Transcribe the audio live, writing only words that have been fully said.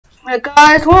Hi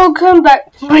guys, welcome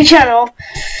back to my channel.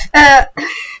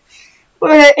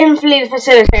 We're in the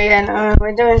facility and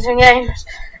we're doing some games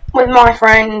with my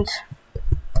friends.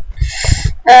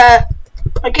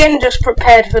 Again, just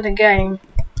prepared for the game.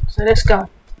 So let's go.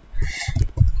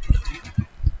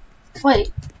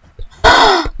 Wait.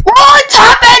 What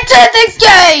happened to the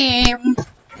game?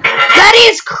 That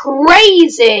is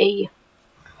crazy.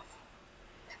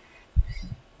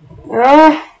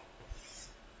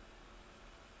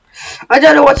 I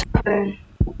don't know what's happening.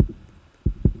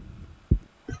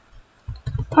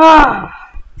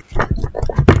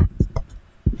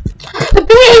 The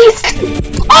beast!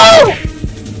 Oh!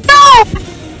 No!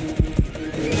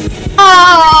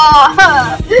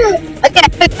 Okay,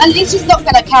 at least it's not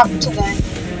gonna count today.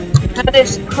 That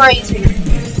is crazy.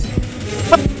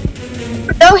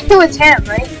 No, it was him,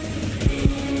 right?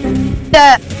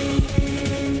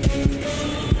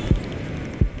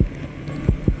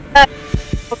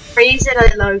 Raise it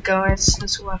a low, guys,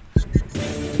 as well.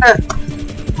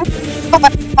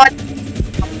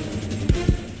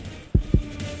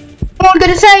 Someone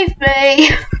gonna save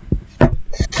me!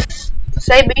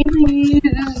 Save me,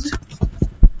 please.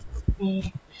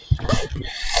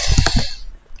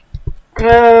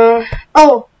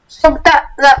 Oh, so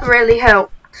that really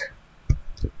helped.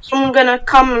 Someone gonna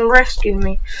come and rescue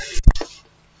me.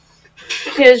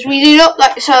 Because we do not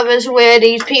like servers where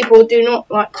these people do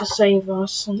not like to save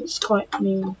us, and it's quite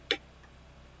mean.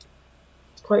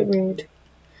 It's quite rude.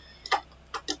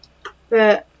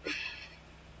 But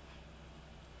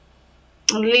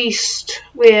at least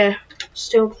we're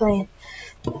still playing.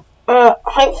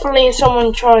 Hopefully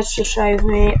someone tries to save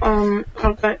me. I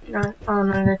don't know. Oh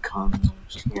no, they can't.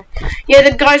 Yeah,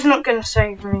 the guy's not gonna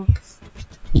save me.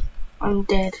 I'm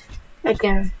dead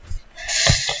again.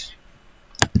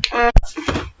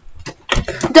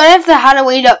 Don't have the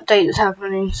Halloween update that's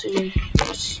happening soon.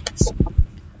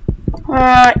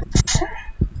 Alright.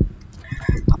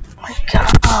 Oh my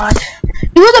god.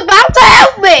 He was about to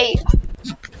help me!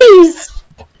 Please!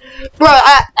 Bro,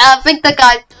 I think the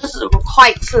guy was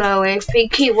quite slow. I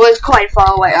think he was quite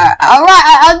far away. Alright,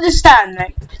 I understand,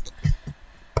 mate.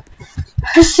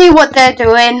 Let's see what they're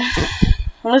doing.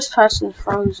 This person's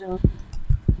frozen.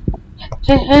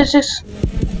 Here's this.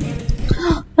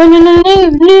 No.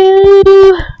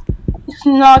 It's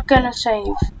not gonna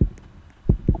save.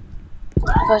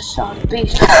 I saw the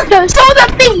beast. No, saw the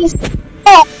beast!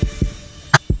 Oh!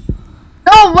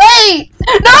 No, wait!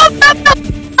 No! No!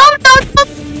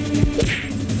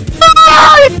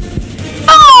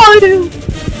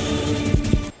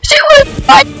 She was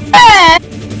right there!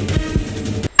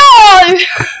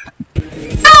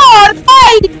 No,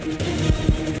 wait!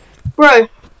 Bro.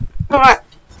 Alright.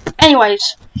 Anyways.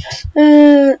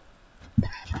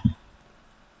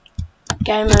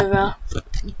 Game over.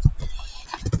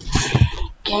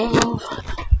 Game over.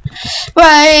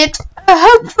 Right. I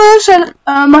hope first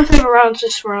my favourite round's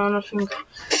this round, I think.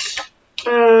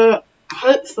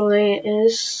 Hopefully it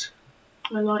is.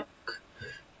 I like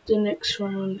the next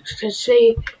round. Because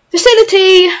see,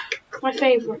 facility, my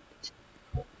favourite.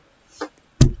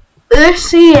 Let's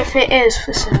see if it is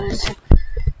facility.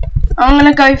 I'm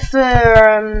gonna go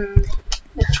for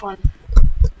this one.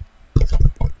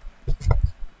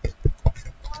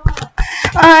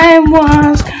 I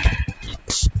was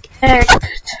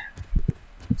picked.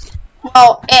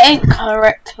 Well, it ain't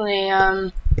correctly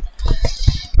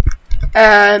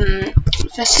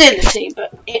facility,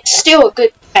 but it's still a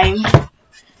good game.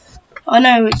 I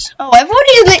know it's. Oh, I've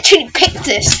already literally picked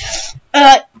this.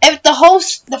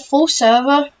 The full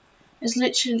server is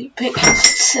literally picked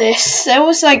this. That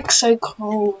was like so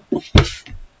cool.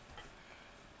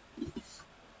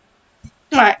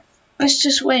 Right, let's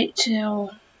just wait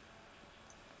till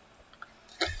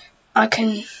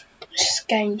this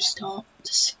game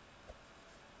starts.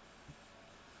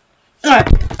 Alright,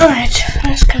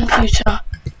 first computer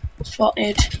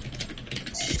spotted.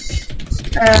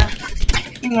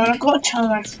 I've got to tell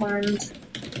my friend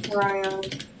where I am.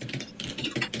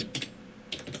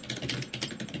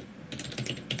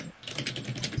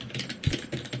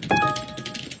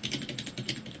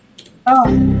 Oh,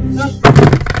 no.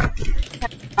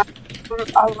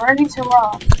 I'm ready to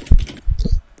run.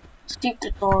 Let's keep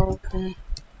the door open.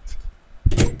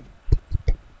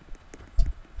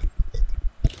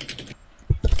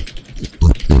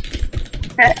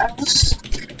 Okay, I'm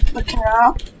just looking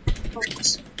out.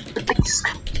 The beast.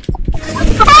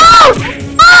 Oh!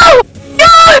 Oh! No!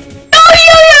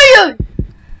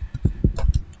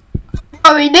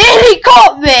 Oh, he nearly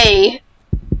caught me!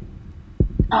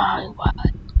 Oh, what?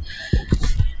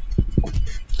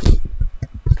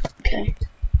 Okay.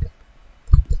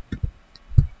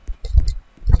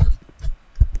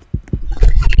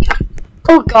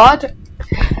 Oh God.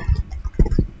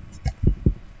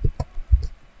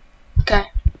 Okay. I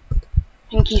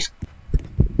think he's.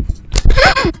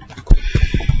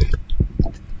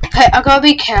 Okay, I gotta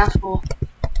be careful.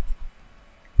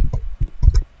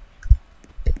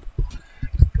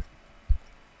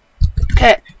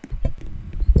 Okay.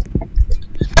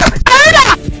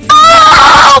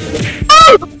 Oh!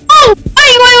 Oh! Oh!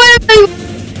 Wait!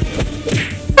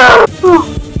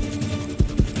 Oh!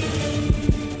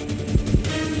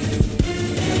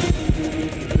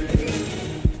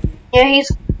 Yeah,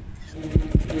 he's.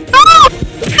 No!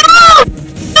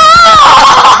 No!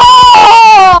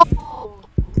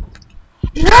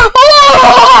 No!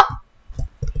 Oh!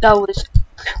 That was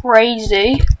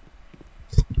crazy.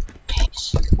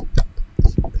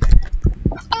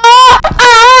 Ah!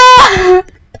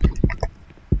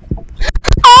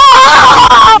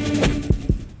 Ah!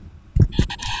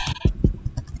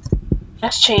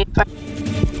 Let's change.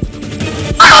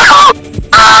 Oh!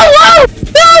 Oh!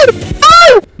 No!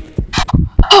 No!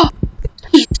 Oh!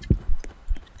 Please.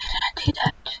 I did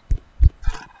that.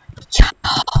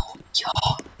 Yo!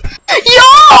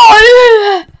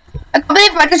 I can't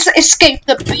believe I just escaped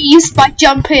the beast by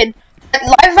jumping.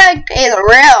 Life hack is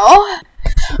real.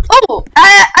 Oh,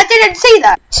 I didn't see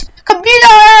that.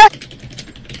 Computer!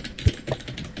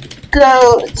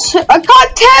 Go to, I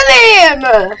can't tell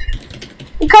him!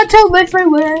 You can't tell my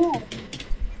friend where I am.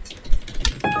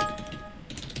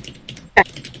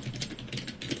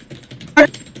 My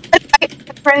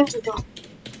friends are gone.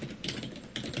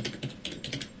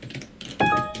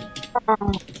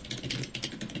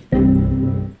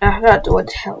 That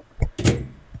would help.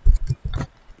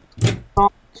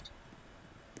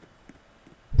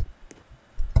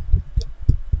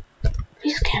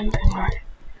 He's camping, right?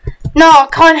 No, I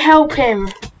can't help him.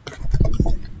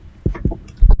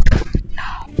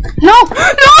 No! No!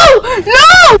 No!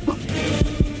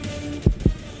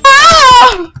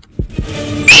 Ah!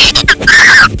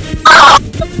 Oh!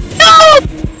 No!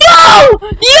 Yo!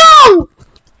 Yo!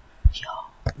 Yo!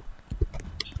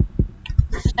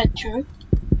 Is that true?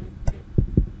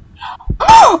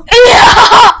 No.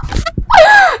 Yeah!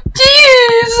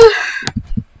 Jeez!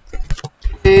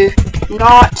 Do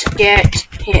not get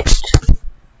hit.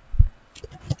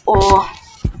 Or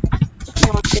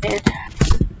you're dead.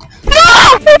 No!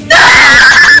 No!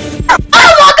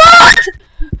 Oh my God!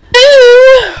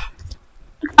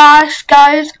 Gosh,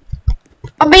 guys,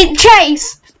 I'm being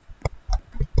chased.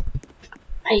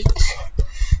 Wait,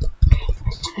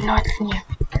 it's not new.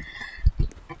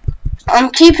 I'm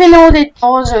keeping all the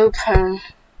doors open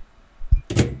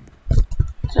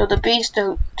so the bees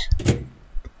don't.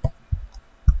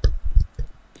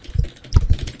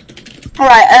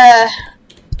 Alright,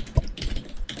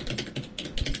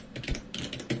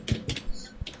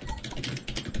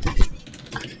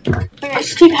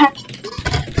 let's keep hacking.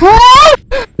 Oh!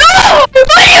 No!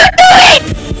 What are you doing?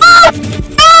 Oh!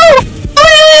 No! What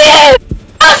are you doing?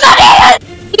 I'm not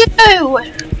you!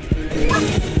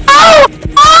 Oh!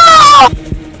 Oh!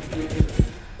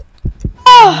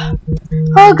 Oh!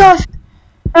 Oh gosh!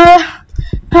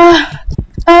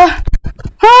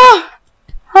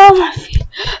 Oh my feet!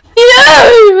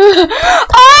 You!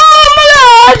 Oh my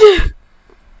God!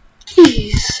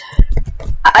 Jeez!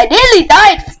 I nearly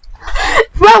died.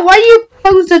 Bro, why do you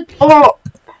close the door?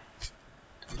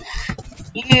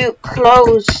 You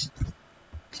close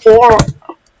door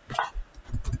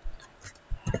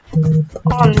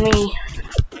on me.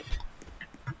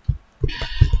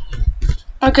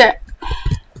 Okay.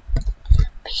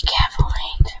 Be careful,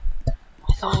 mate.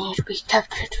 I don't need to be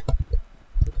captured.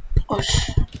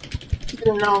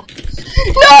 You know.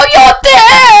 No, you're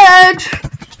dead!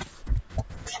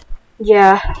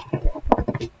 Yeah.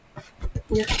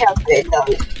 You can't be though.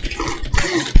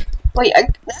 Wait,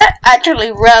 that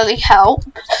actually really helped.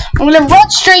 I'm gonna run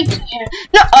straight to you.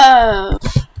 No,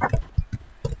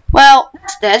 well,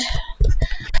 that's dead.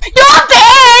 You're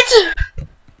dead!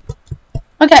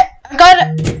 Okay, I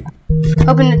gotta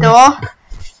open the door.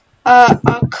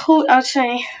 I'll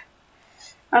say,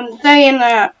 I'm saying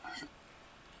that.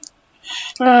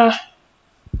 Oh, no!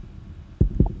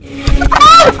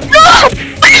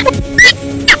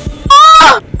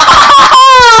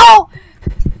 Oh!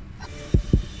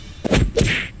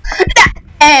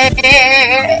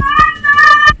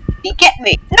 He get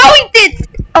me. No, he did.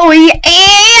 Oh, he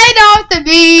ate off the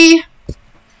bee.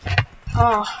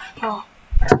 Oh.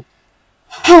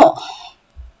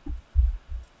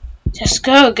 Just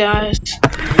go, guys.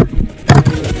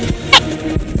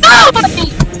 No!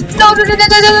 No!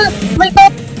 My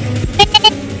God.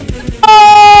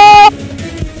 Oh!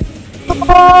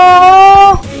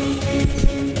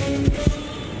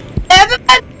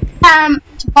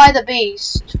 to buy the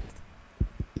beast.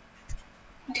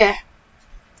 Okay.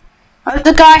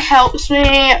 The guy helps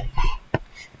me.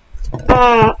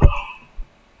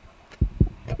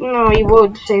 No, he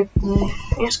won't save me.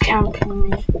 He's camping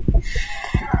me.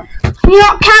 You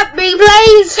not camp me,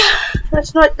 please.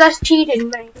 That's cheating,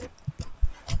 mate.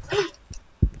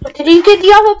 But did he get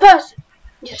the other person?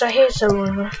 Yes, I hear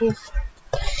someone.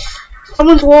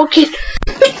 Someone's walking.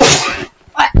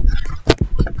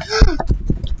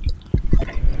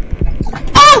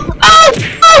 Oh! Oh!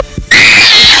 Oh!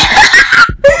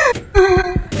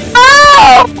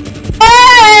 Oh!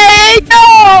 Hey! No!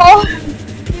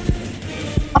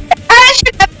 I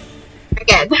should have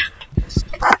again.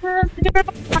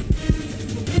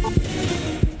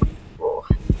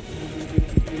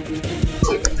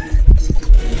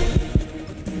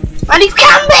 And he's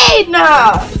coming!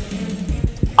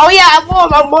 Oh yeah,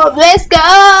 I'm warm. Let's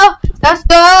go! Let's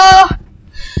go! I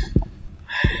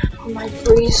might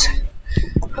freeze.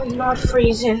 I'm not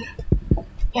freezing.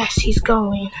 Yes, he's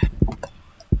going.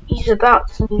 He's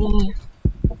about to leave.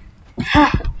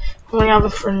 My other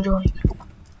friend joined.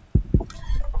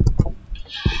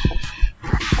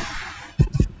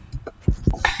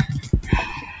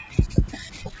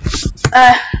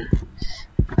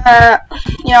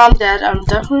 Yeah, I'm dead. I'm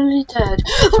definitely dead.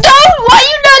 No! Why are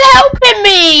you not helping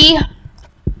me?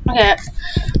 Okay.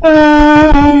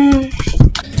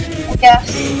 I guess.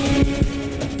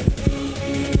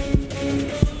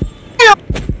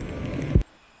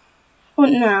 Oh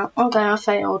no. Okay, I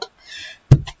failed.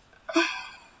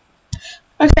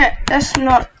 Okay, that's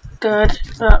not good,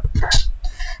 but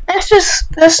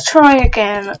let's try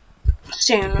again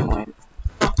soon.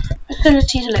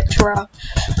 Facilities lecturer.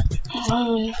 I'm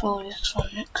going to follow this one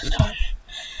next time.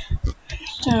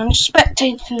 So I'm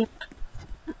spectating.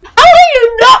 How are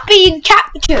you not being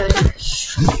captured?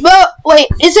 But wait,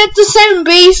 is it the same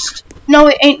beast? No,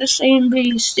 it ain't the same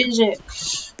beast, is it?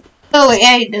 No, it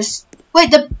ain't this.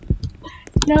 Wait,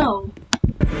 no,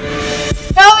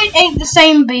 it ain't the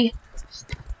same beast.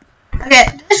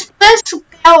 Okay, this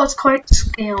girl is quite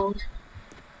skilled.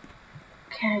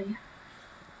 Okay.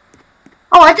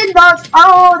 Oh, I did not.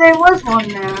 Oh, there was one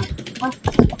there. I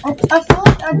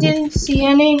thought I didn't see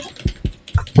any.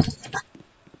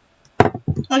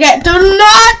 Okay, do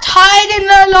not hide in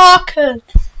the locker.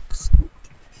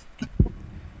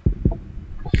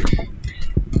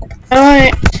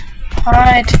 Alright,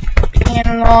 hide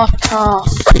in locker.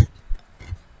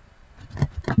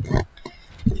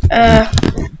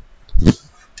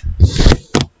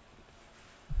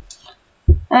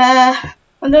 I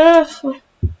don't know if we...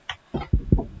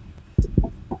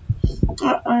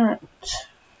 Alright.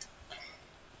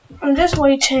 I'm just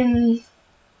waiting.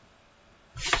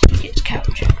 It's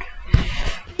captured.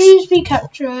 Please be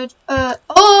captured.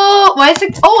 Oh, why is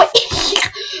it? Oh,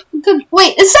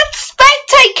 wait, is that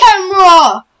spectate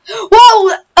camera?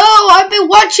 Whoa! Oh, I've been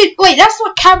watching. Wait, that's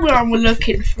what camera I'm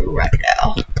looking for right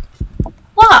now.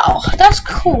 Wow, that's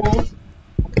cool.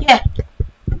 Yeah.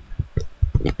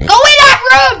 Go in that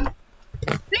room!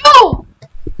 No!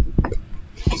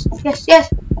 Yes, yes.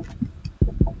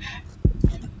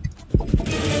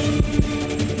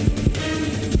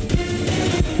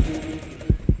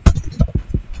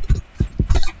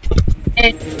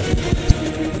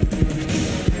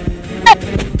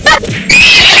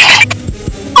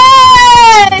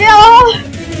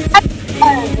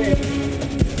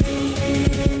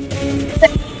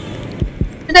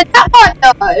 That one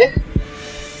though.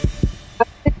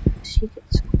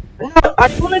 I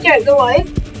don't want to get away.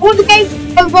 All the game's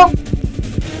over.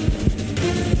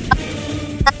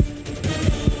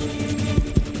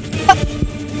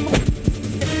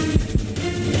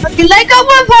 Okay, let go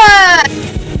of her.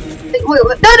 Wait,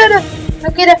 no.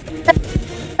 Okay,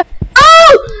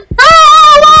 oh!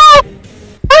 Oh!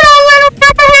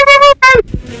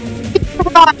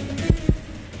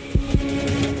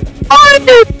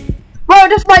 Bro,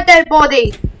 that's my dead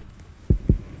body.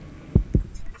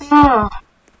 Oh.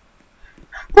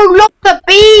 Bro, lock the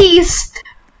beast.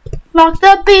 Lock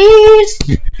the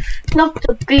beast. Lock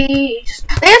the beast.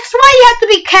 That's why you have to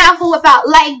be careful about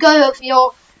letting go of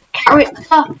your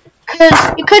character,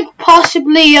 because you could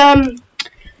possibly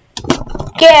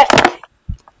get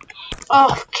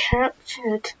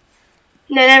captured,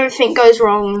 and then everything goes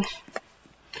wrong.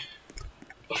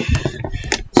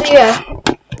 So yeah.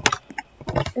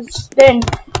 Then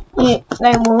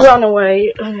they will run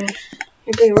away and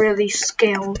you'll be really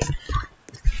scared.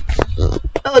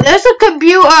 Oh, there's a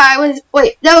computer.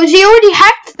 Wait, he already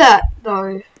hacked that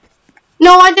though.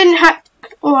 No, I didn't hack.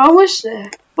 Oh, I was there.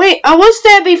 Wait, I was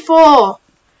there before.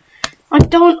 I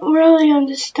don't really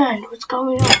understand what's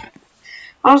going on.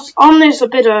 I was on this a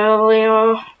bit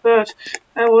earlier, but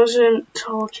I wasn't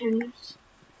talking.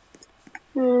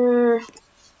 Alright.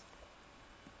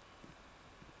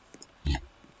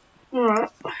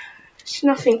 There's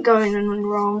nothing going on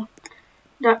wrong.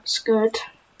 That's good.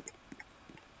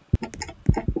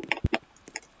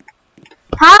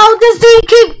 How does he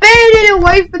keep baiting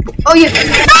away from... Oh yeah.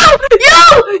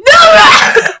 No!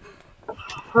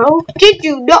 How did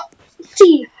you not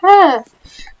see her?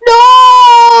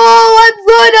 No! I'm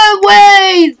gonna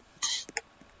wait!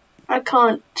 I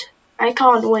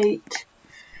can't wait.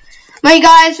 Hey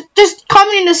guys, just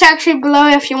comment in the section below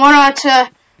if you want her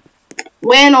to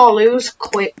win or lose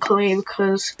quickly,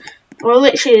 because we're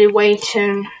literally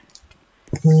waiting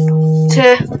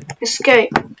to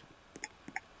escape.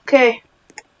 Okay.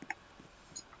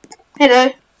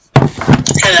 Hello.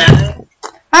 Hello.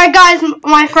 Alright guys,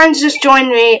 my friend's just joined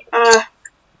me.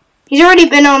 He's already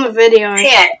been on the video.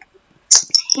 Yeah.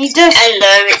 He just...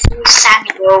 Hello, it's me,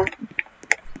 Samuel.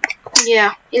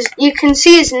 Yeah, you can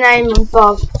see his name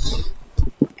above.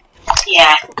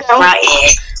 Yeah, right here.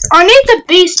 I need the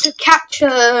beast to capture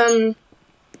her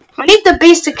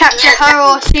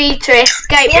or she to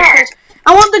escape, because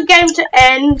I want the game to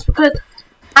end, because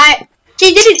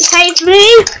she didn't save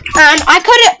me, and I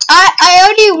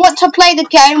only want to play the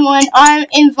game when I'm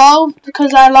involved,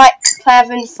 because I like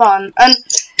having fun, and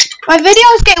my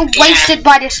videos get wasted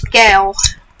by this girl.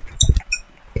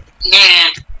 Yeah.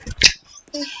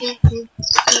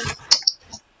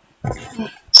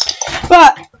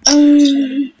 But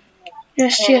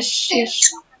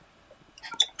yes.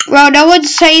 Well, no one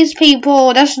saves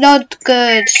people. That's not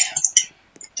good.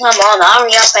 Come on,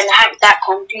 hurry up and hack that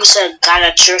computer,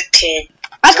 Galatrick.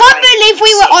 I can't believe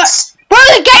we were on. Bro,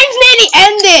 the game's nearly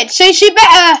ended, so she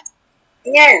better.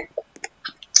 Yeah.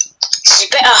 She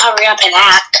better hurry up and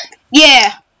hack.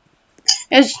 Yeah.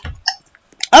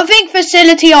 I think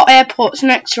facility or airports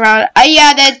next round.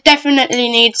 Yeah, there definitely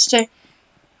needs to.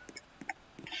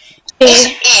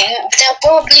 There'll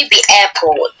probably be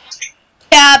airport.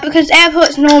 Yeah, because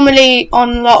airport's normally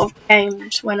on a lot of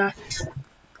games when I.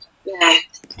 Yeah.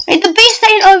 Hey, the beast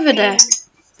ain't over there.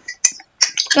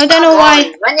 So I don't know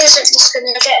why. When is it just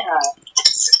gonna get her?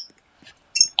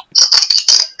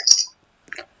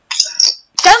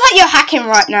 Sounds like you're hacking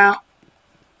right now.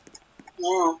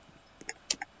 Yeah.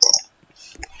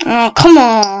 Oh, come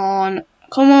on.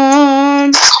 Come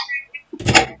on.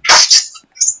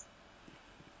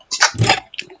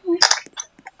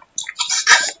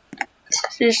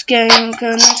 This game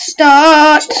gonna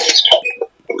start.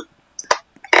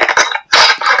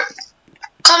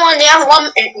 Come on, the other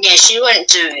one. Yeah, she won't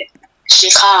do it.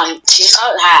 She can't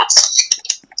hack.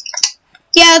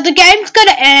 Yeah, the game's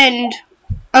gonna end.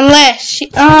 Unless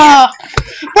she... Oh.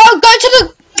 Bro, go to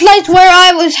the place where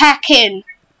I was hacking.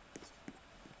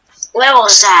 Where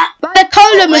was that? By the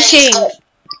cola machine.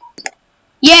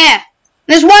 Yeah.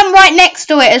 There's one right next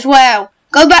to it as well.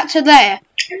 Go back to there.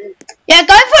 Yeah,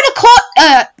 go through the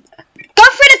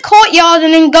courtyard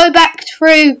and then go back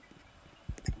through.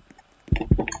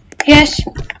 Yes.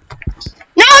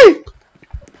 No!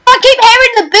 I keep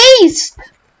hearing the beast.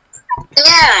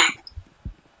 Yeah.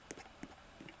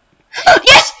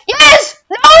 Yes! Yes!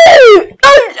 No!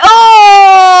 Don't!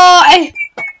 Oh!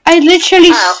 I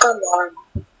literally. Oh, come on.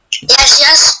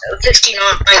 Yes,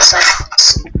 59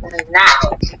 seconds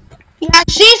now. Yeah,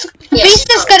 Beast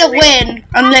is gonna win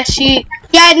unless she.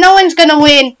 Yeah, no one's gonna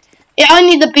win.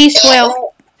 Only the Beast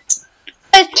will.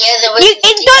 It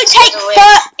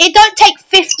don't take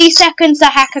 50 seconds to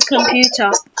hack a computer.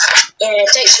 Yeah, it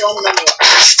takes 1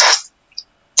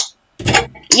 minute.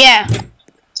 Yeah.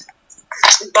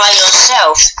 By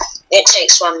yourself, it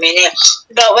takes 1 minute.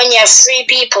 But when you have 3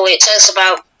 people, it takes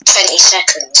about 20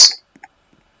 seconds.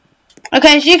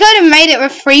 Okay, so you could have made it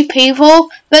with 3 people,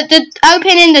 but the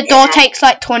opening the door takes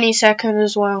like 20 seconds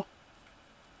as well.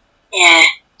 Yeah.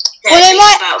 Well, it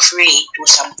takes about 3 or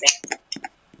something.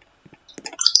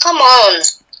 Come on.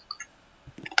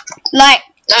 Like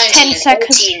 19, 10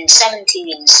 seconds. 14,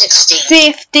 17, 16.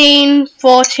 15,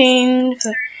 14.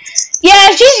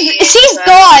 Yeah, she's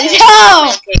gone.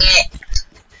 No.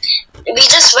 We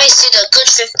just wasted a good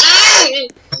 15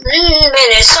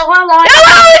 minutes. So we're like, no,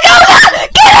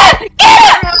 get her!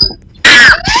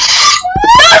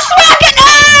 Don't smack it!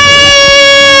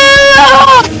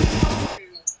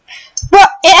 But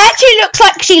it actually looks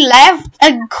like she left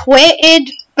and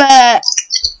quitted, but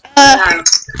I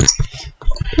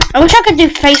wish I could do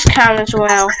face cam as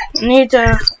well. I need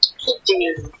to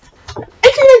do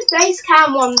face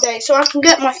cam one day so I can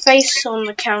get my face on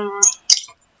the camera.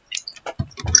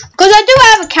 Because I do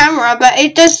have a camera, but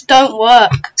it just don't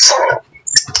work.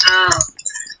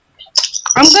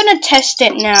 I'm gonna test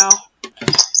it now.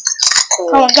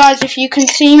 Come on, guys, if you can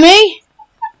see me.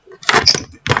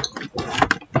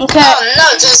 Okay. Oh no,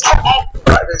 there's no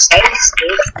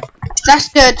That's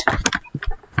good.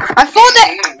 I thought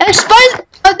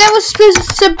that there was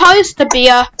supposed to be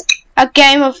a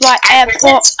game of like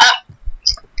airport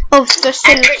of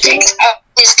facility.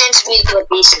 It's going to be good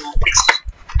recently.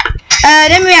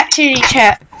 Let me actually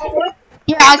check.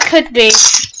 Yeah, I could be.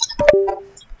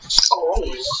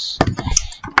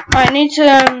 I need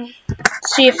to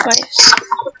see if this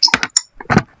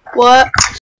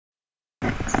works.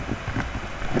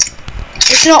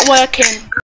 It's not working.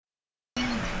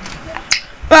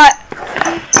 Right.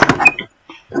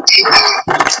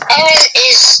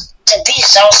 Is the B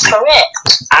cells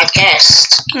correct? I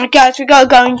guess. Guys, we gotta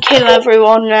go and kill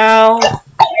everyone now.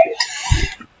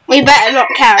 We better not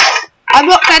carry. I'm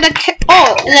not gonna kill.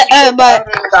 But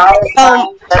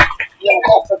yeah,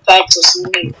 not prepared to see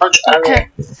me. Okay.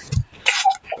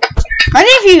 I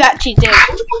think you actually did.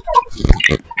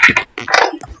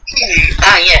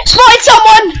 Ah, yes. Spotted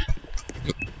someone!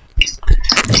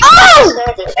 Oh!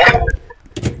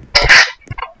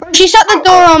 She shut the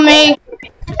door on me.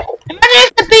 Imagine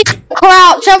if the beast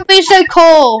crouch, that would be so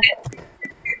cool.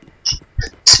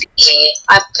 Yeah,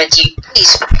 I bet you.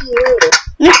 Please.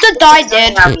 Mr. Die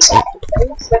did. I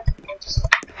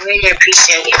really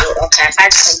appreciate you. Okay, if I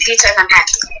have a computer, I'm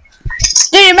happy.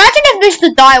 Dude, imagine if Mr.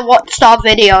 Die watched our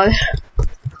video.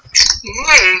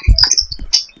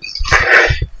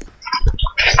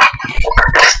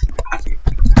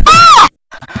 Ah!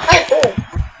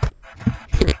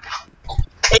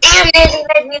 You really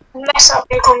made me mess up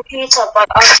your computer by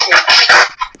accident.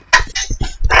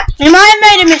 You might have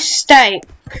made a mistake,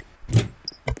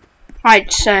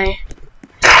 I'd say.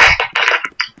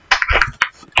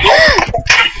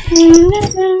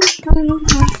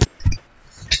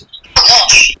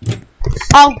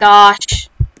 Oh gosh.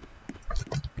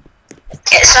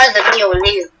 Get inside the video and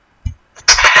leave.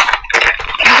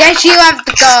 I guess you have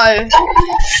to go.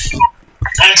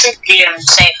 I'm simply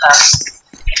safer.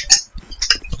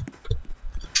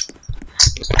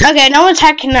 Okay, no one's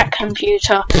hacking that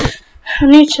computer. I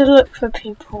need to look for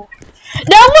people.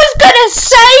 No one's gonna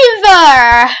save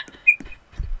her!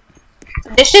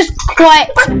 This is quite...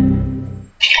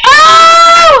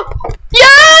 Oh!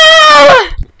 Yeah!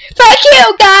 Thank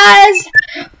you, guys!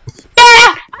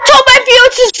 Yeah! I told my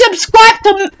viewers to subscribe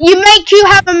to make you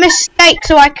have a mistake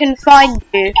so I can find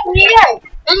you. Yeah!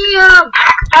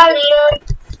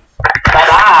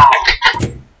 Bye-bye.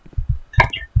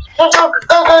 Go,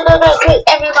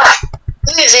 everybody.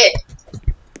 Who is it?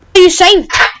 You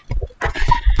saved.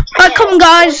 Right, come on,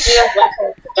 guys.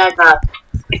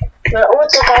 We're all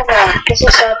together. This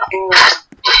is so cool.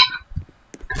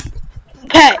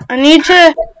 Okay, I need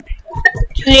to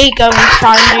really go and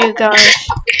find you guys.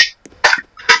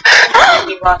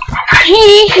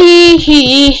 Hee hee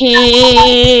hee hee.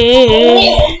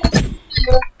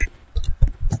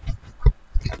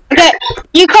 Okay,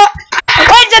 you can't.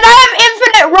 Wait, did I have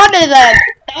infinite runner then?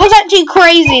 That was actually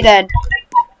crazy then.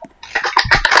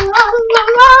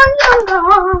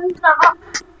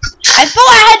 I thought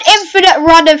I had infinite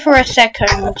runner for a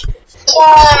second.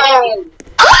 Oh,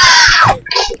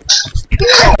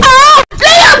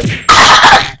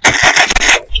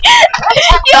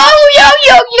 Liam!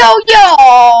 Yo!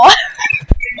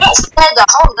 That's the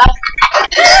whole life.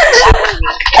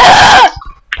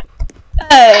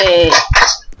 Hey.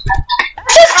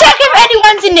 Just check if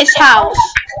anyone's in this house.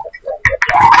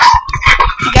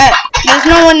 Okay, there's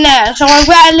no one there, so I'm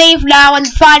gonna leave now and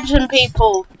find some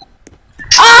people.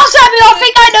 Oh, Samuel, I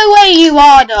think I know where you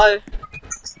are, though.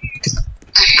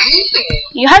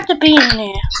 You have to be in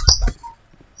there.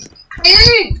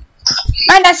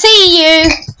 And I see you.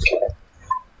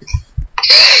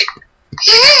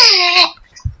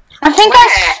 I think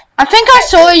I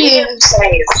saw you.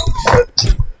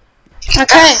 Okay.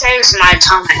 That saves my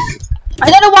time. I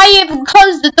don't know why you even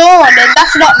closed the door on them.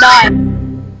 That's not nice.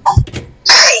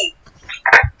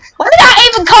 Where did that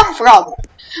even come from?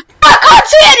 I can't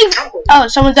see anything. Oh,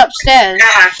 someone's upstairs.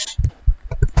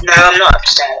 No, I'm not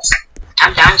upstairs.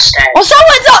 I'm downstairs. Well,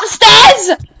 someone's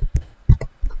upstairs.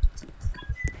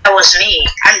 That was me.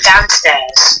 I'm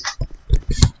downstairs.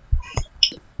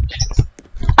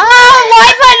 Oh, why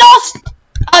have I lost?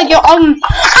 Oh, you're on.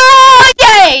 Oh,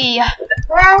 yay!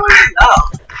 No.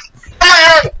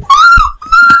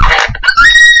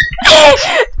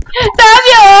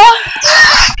 Samuel!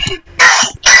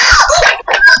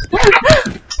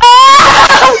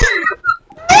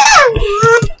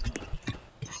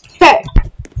 Okay.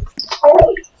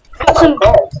 Got some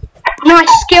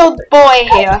nice skilled boy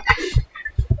here.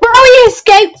 Bro, he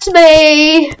escaped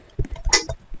me!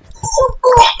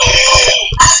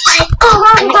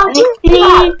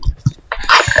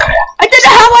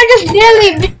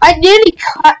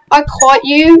 I caught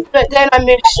you, but then I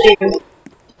missed you.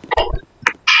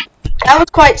 That was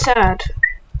quite sad.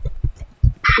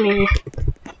 Me.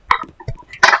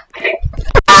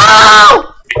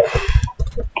 Oh!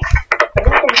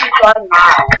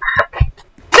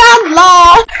 Bad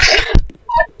law!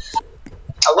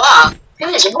 What?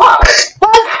 Who's what?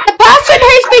 Well, the person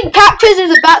who's been captured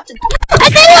is about to.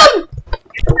 Liam!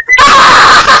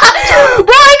 Ah!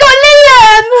 Well, I got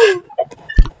Liam!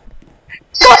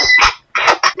 What?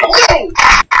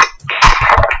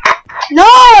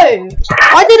 No!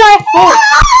 Why did I fall?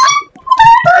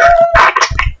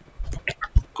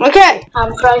 Okay.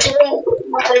 I'm praying.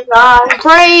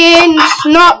 Praying,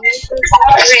 not.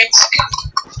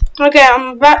 Okay, I'm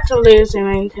about to lose him,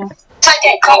 ain't I? If I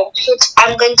get caught,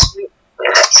 I'm going to be.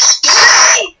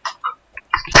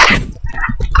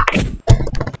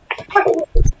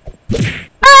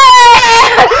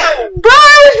 Bro,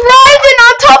 I was rising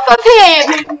on top of him!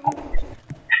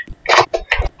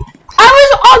 I was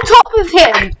on top of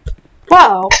him!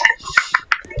 Wow.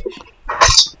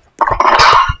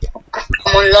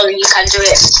 Come on, Lolly, you can do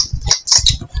it.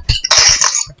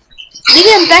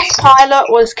 The best pilot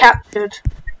was captured.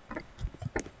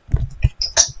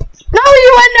 No,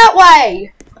 you went that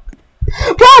way!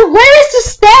 Bro, where is the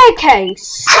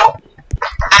staircase?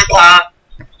 Amber,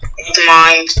 it's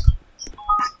mine.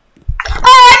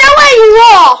 Oh, I know where you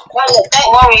are! Well, don't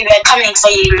worry, we're coming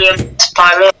for you, Liam.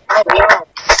 Pirate.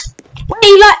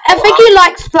 Wait, I think he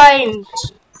likes planes.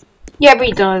 Yeah,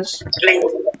 he does.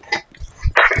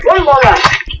 One more left.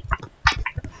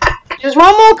 There's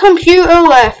one more computer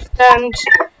left, and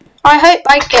I hope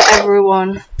I get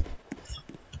everyone.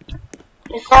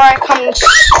 Before I come.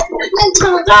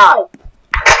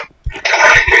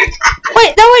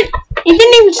 Wait, no, wait. You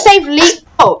didn't even save Lee.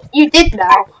 Oh, you did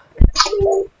now.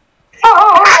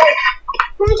 Oh,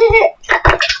 who did it?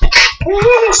 Who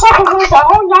did it?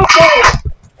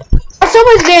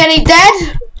 Someone's nearly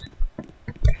dead.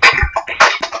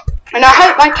 And I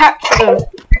hope I capture them.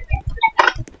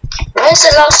 Where's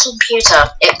the last computer?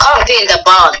 It can't be in the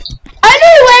barn. I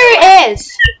know where it is.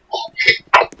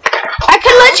 I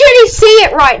can literally see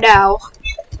it right now.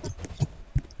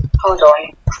 Hold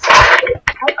on.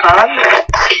 Okay.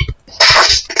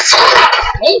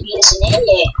 Maybe it's in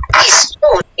here.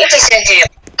 If it's in here,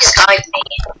 please guide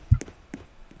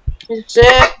me. Is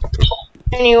there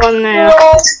anyone there? No.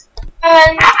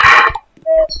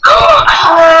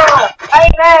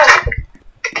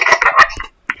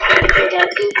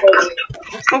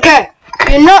 Okay,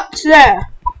 you're not there.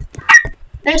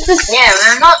 There's this. Yeah,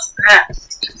 we're not there.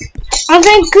 I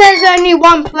think there's only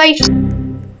one place to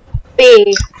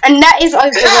be, and that is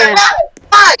over there.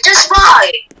 Why? Just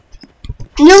why?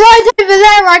 You're right over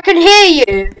there, I can hear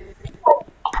you.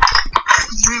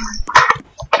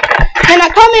 Can I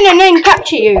come in and then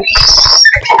capture you?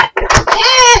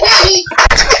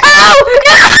 Oh,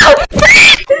 no!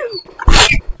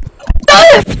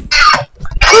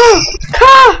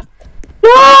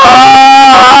 No!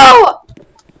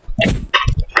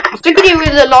 I'm sticking you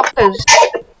with the lockers.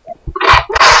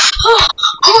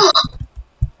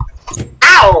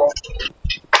 Ow!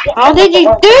 How did you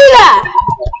do that?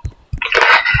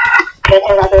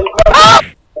 Oh,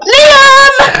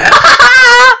 Liam!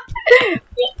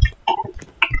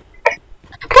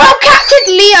 Well captured,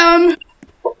 Liam.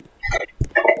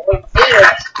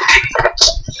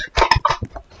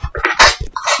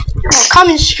 I'm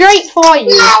coming straight for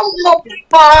you.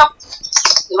 Well,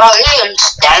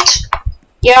 Liam's dead.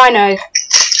 Yeah, I know.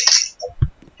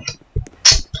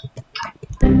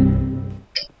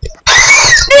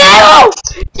 No!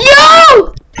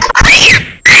 Yo!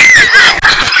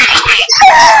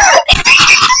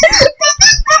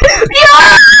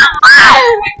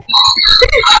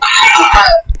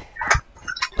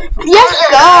 Yes,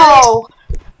 go!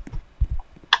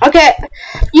 Okay,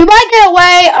 you might get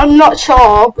away, I'm not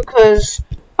sure, because...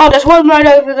 Oh, there's one right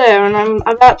over there, and I'm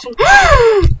about to...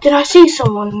 Did I see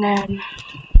someone then?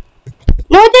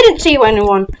 No, I didn't see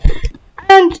anyone.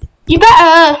 And you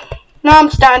better... No, I'm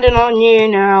standing on you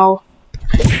now.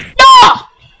 No!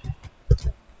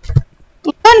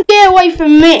 You can't get away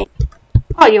from me.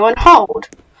 Oh, you're on hold.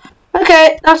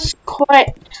 Okay, that's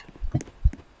quite...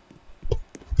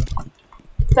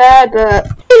 bad, but...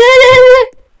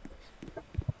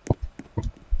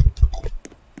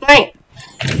 Wait.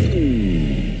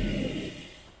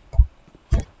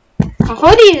 I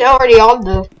thought he's already on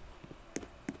the...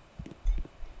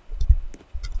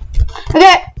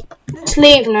 Okay, let's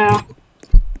leave now.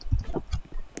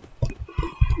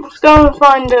 Let's go and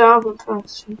find the other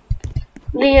person.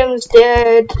 Liam's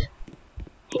dead.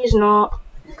 He's not.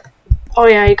 Oh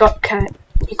yeah, he got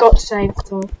saved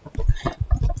though.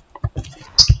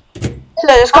 So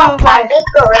let's go and find.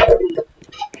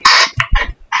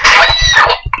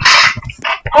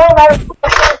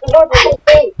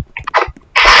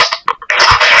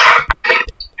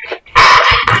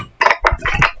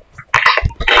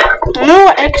 I know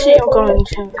what exit you're going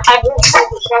to. I walked through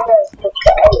the shadow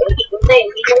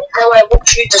I walked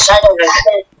through the shadow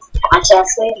until I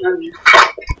freed him.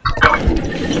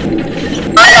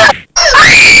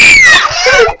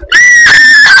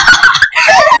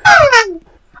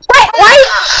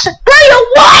 Wait, you're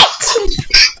what?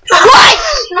 What?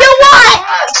 You're what?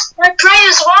 My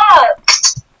prayers work.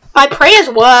 My prayers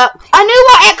work. I knew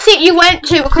what exit you went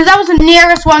to because that was the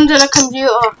nearest one to the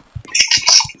computer.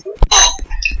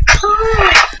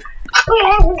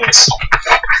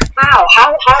 How?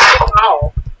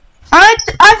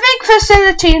 I think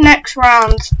facility next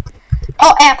round.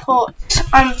 Or airport,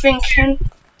 I'm thinking.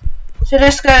 So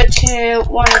let's go to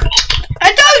one.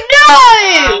 I don't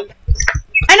know!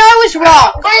 I know I was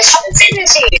wrong. Where's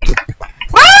facility?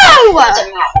 Wow!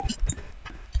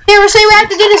 Seriously, we have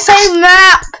to do the same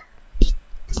map.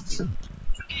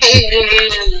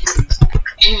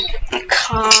 I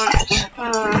can't.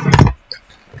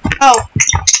 Oh.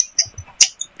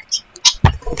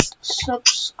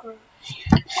 Subscribe.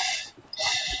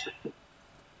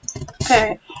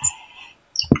 Okay.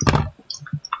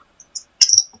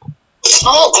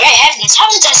 Oh, great heavens. How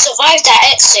did I survive that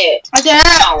exit? I don't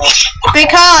know.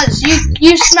 Because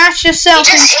you smashed yourself.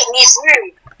 You just hit me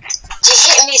through. You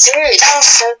hit me through. That was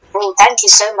so cool. Thank you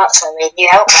so much, Owen. You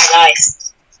helped my life.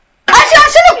 I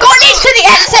should have gone into the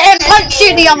exit and punched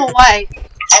you the other way.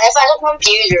 And if I look on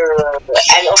computer and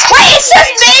wait, it's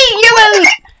just me, you and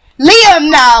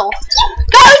Liam now.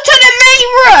 Go to the main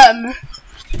room.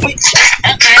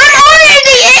 Okay. I'm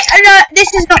already in. No,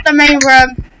 this is not the main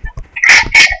room.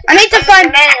 I need to find.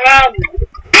 Main room.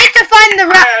 Need to find the.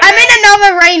 I'm in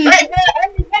another range.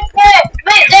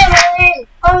 Wait,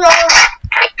 oh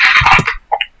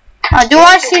no. Do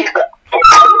I see?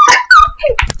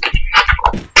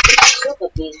 Who is the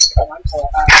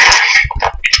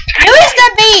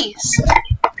beast?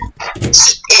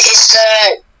 It's the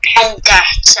one that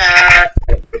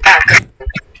back.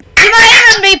 He might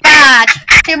even be bad.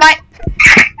 He might.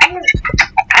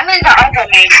 I'm in the other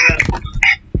main room.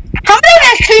 How many?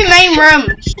 There's 2 main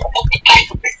rooms.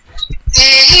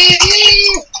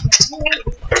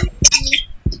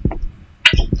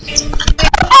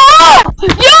 Oh!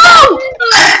 Yo!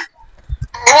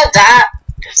 I heard that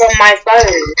from my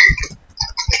phone.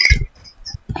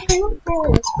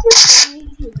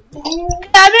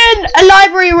 I'm in a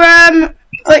library room,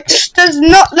 which does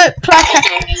not look like a...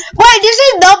 Wait, this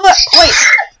is another... Wait.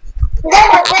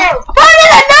 I'm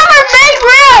in another main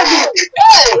room!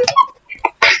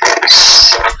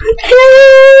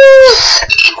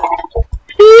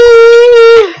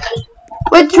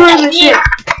 Which room is it?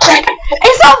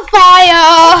 It's on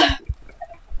fire!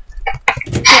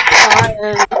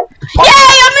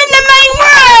 Yay, I'm in the main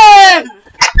room!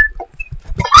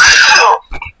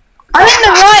 I'm in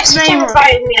the right main room.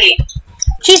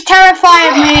 She's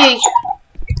terrifying me.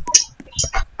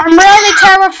 I'm really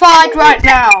terrified right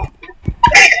now.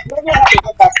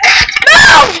 No!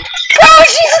 No,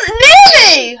 she's near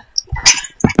me!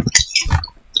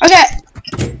 Okay.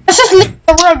 Let's just leave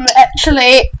the room,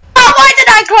 actually. Oh, why did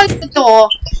I close the door?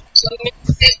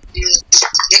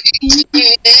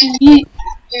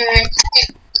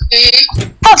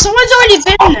 Oh, someone's already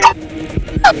been there.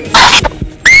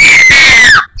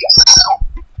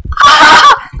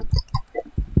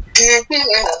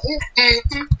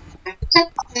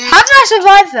 How did I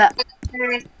survive that?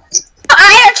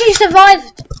 I actually survived.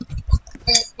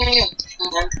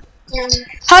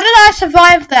 How did I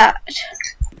survive that?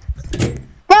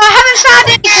 Well, I haven't found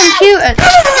any computers.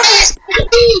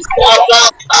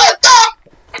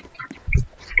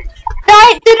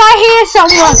 Did I hear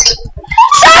someone?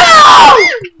 No!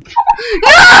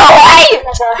 No, wait!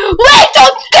 Wait,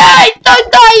 don't die! Don't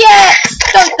die yet!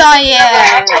 Don't die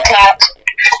yet!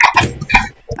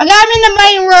 Okay, I'm in the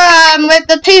main room with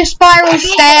the 2 spiral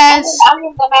stairs. I'm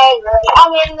in the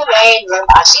main room.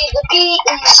 I see the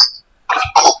bees.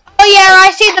 Oh yeah,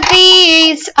 I see the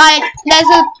bees. Actually,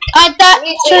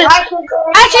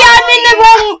 I'm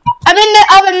in the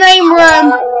other main room.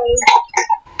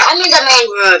 I'm in the main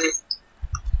room.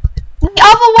 The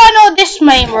other one or this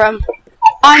main room?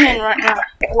 I'm in right now.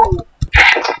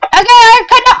 Okay,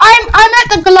 I'm at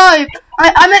the globe.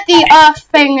 I'm at the earth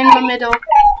thing in the middle.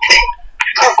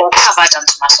 Oh God, what have I done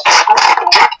to myself?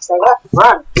 So let's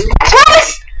run.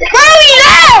 Bro, you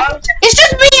left! It's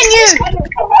just me and you.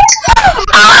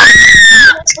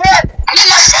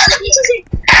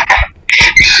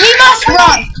 We must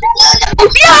run.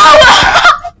 No!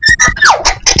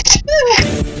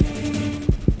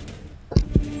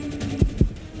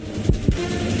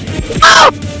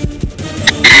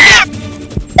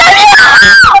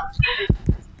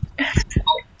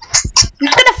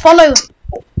 follow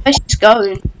where she's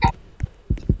going.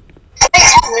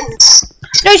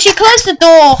 No, she closed the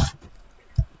door.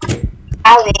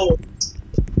 Ali.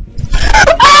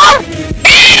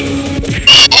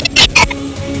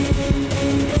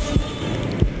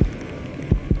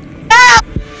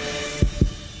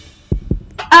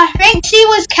 I think she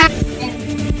was counting.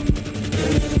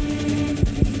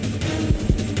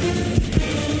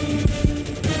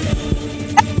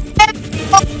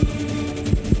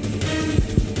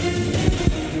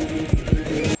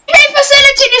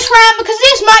 Facility this round because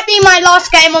this might be my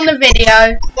last game on the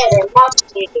video.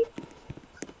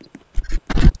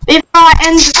 If I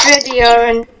end the video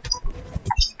and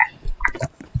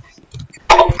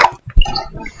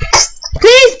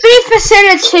please be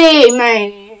facility,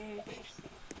 mate.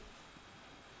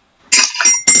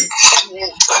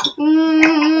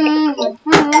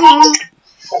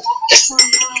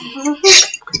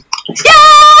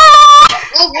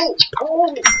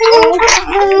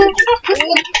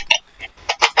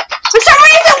 For some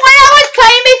reason, when I was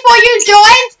playing before you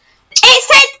joined, it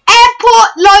said airport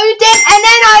loading, and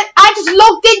then I just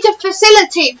logged into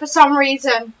facility for some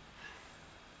reason.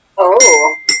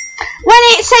 Oh. When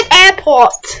it said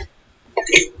airport.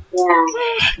 Yeah.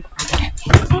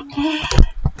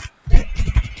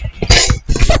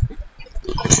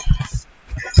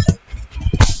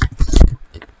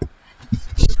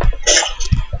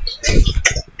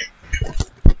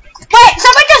 Wait,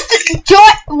 someone just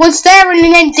was there and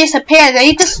then disappeared.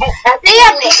 They just. I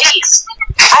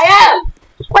am.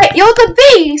 Wait, you're the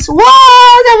bees. Whoa,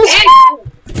 that was.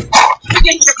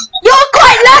 You're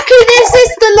quite lucky. This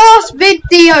is the last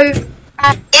video.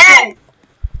 Yeah.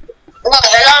 Well,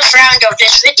 the last round of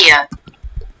this video.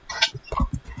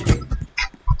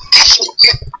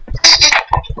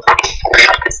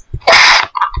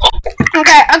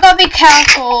 Okay, I gotta be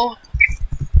careful.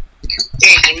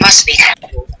 Yeah, you must be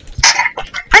careful.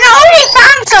 And I already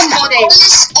found somebody.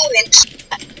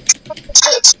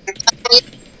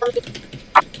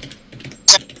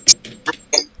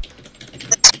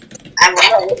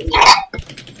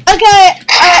 Okay,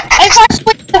 if I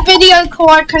switch the video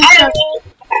cord control.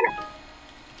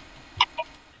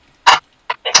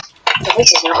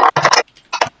 This is not.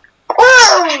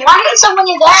 Why are so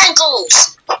many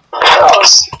angles? I'm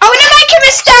gonna make a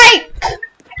mistake.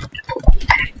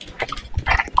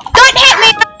 Don't hit me.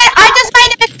 I just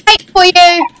made a mistake for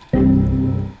you.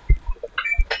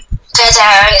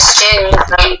 It's too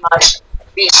very much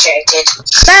appreciated.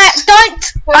 Don't.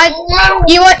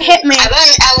 You won't hit me. I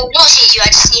will not hit you. I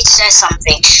just need to say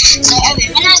something. So,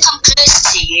 Owen, when I come close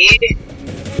to you.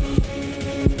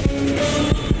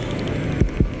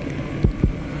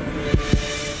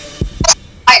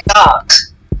 Quite dark.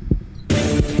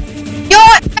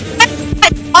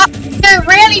 You're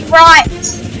really bright.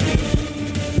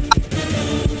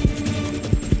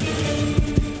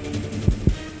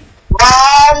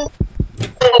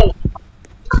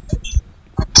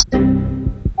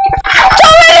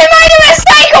 Somebody made a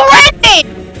mistake already.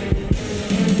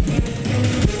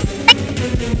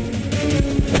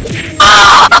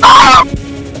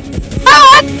 Oh,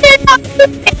 I did not see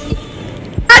me.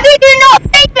 How did you not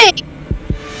see me?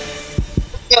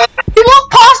 You walked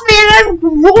past me and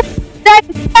then walked.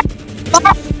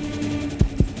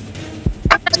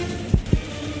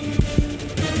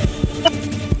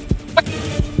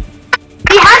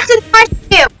 He has some nice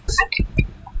skills.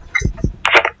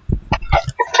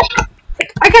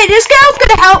 Okay, this girl's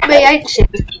gonna help me, ain't she?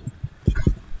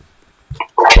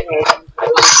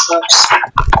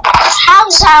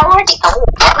 How's that already?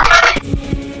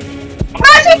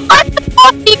 Imagine I'm the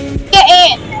body to get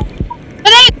in.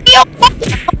 But they feel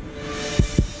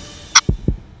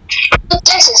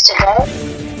This is to go.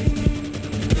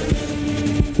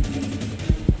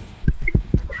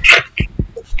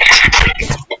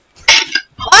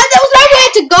 there was nowhere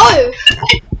to go.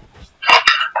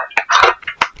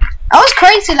 That was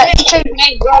crazy, like you said.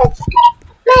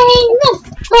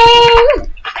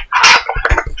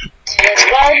 There's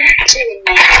one, two,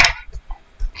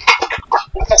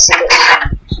 that's a little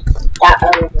one.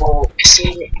 That will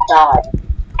soon die.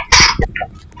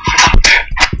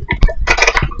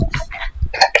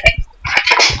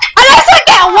 Unless I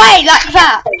get away like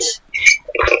that.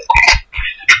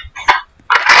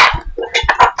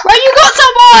 Well, you got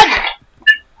someone.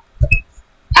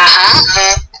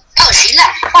 Oh, she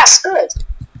left. That's good.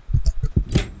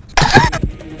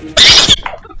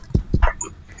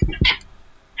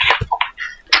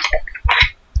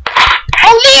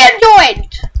 Oh, Liam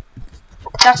joined.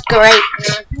 That's great.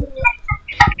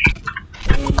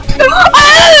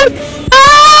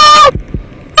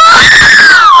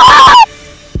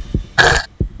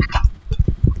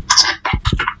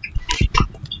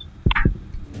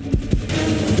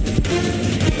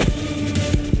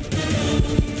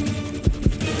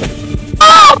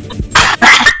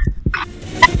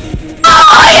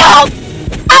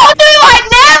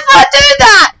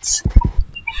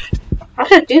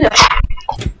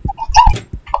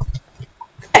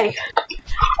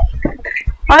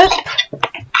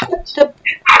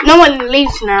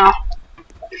 this now.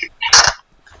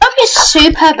 Hope it's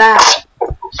super bad.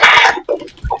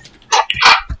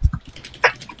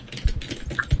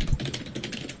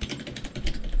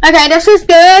 Okay, this is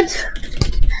good.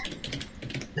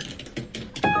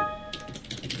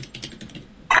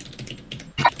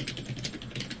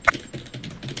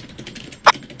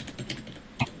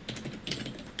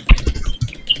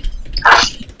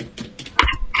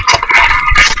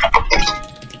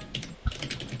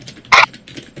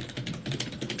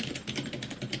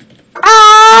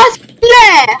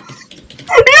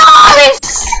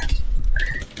 Nice!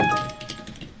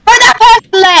 But that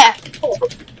person left!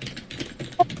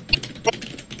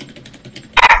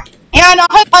 Yeah, and I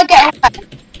hope I get away.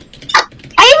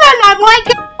 Even I might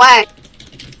get away.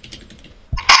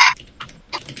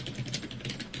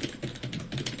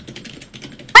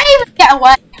 I even get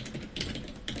away.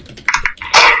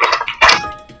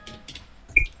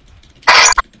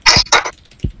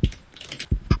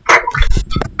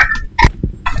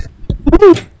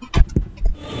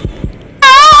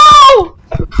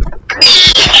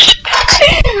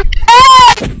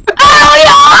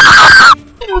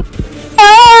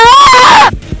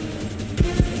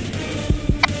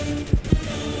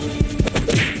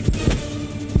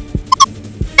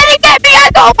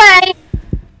 Away!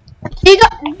 You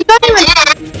don't even.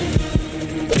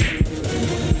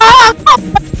 Oh,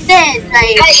 I'm dead,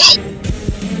 like.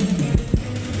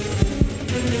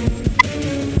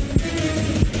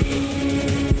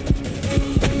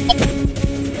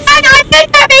 And I did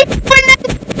that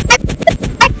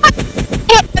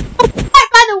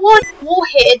by the wall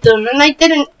hit them, and they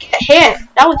didn't get hit.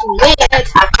 That was weird. I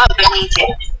can't believe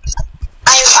it.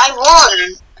 I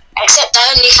won, except I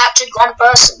only captured one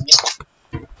person.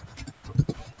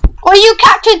 Well, you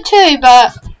captured two,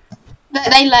 but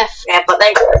they left. Yeah, but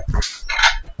they were.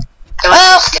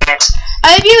 Well, I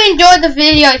hope you enjoyed the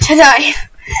video today.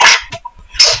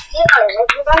 Yeah, I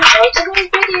hope you enjoyed today's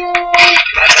video.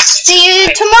 See you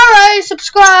tomorrow.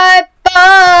 Subscribe.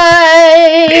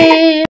 Bye.